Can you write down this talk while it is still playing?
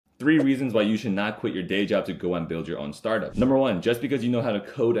3 reasons why you should not quit your day job to go and build your own startup. Number 1, just because you know how to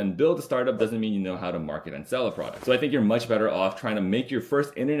code and build a startup doesn't mean you know how to market and sell a product. So I think you're much better off trying to make your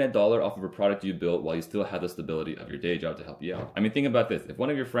first internet dollar off of a product you built while you still have the stability of your day job to help you out. I mean, think about this. If one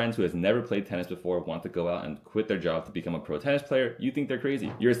of your friends who has never played tennis before wants to go out and quit their job to become a pro tennis player, you think they're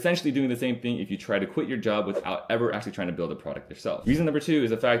crazy. You're essentially doing the same thing if you try to quit your job without ever actually trying to build a product yourself. Reason number 2 is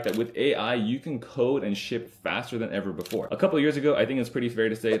the fact that with AI, you can code and ship faster than ever before. A couple of years ago, I think it's pretty fair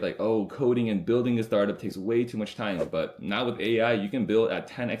to say like, oh, coding and building a startup takes way too much time. But now with AI, you can build at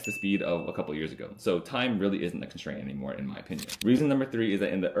 10x the speed of a couple of years ago. So time really isn't a constraint anymore, in my opinion. Reason number 3 is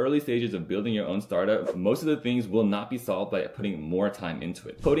that in the early stages of building your own startup, most of the things will not be solved by putting more time into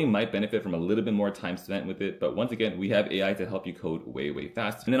it. Coding might benefit from a little bit more time spent with it, but once again, we have AI to help you code way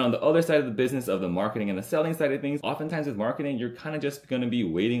faster. And then on the other side of the business of the marketing and the selling side of things, oftentimes with marketing, you're kind of just going to be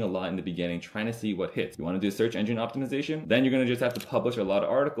waiting a lot in the beginning, trying to see what hits. You want to do search engine optimization? Then you're going to just have to publish a lot of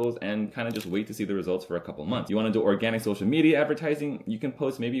articles and kind of just wait to see the results for a couple months. You want to do organic social media advertising? You can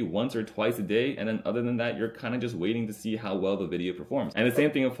post maybe once or twice a day, and then other than that, you're kind of just waiting to see how well the video performs. And the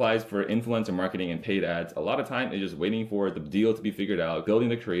same thing applies for influencer marketing and paid ads. A lot of time is just waiting for the deal to be figured out, building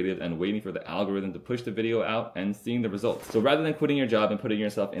the creative, and waiting for the algorithm to push the video out and seeing the results. So rather than quitting your job and putting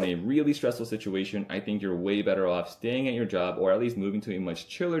yourself in a really stressful situation, I think you're way better off staying at your job, or at least moving to a much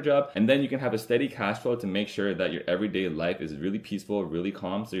chiller job, and then you can have a steady cash flow to make sure that your everyday life is really peaceful, really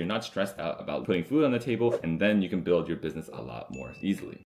calm, so you're not stressed out about putting food on the table, and then you can build your business a lot more easily.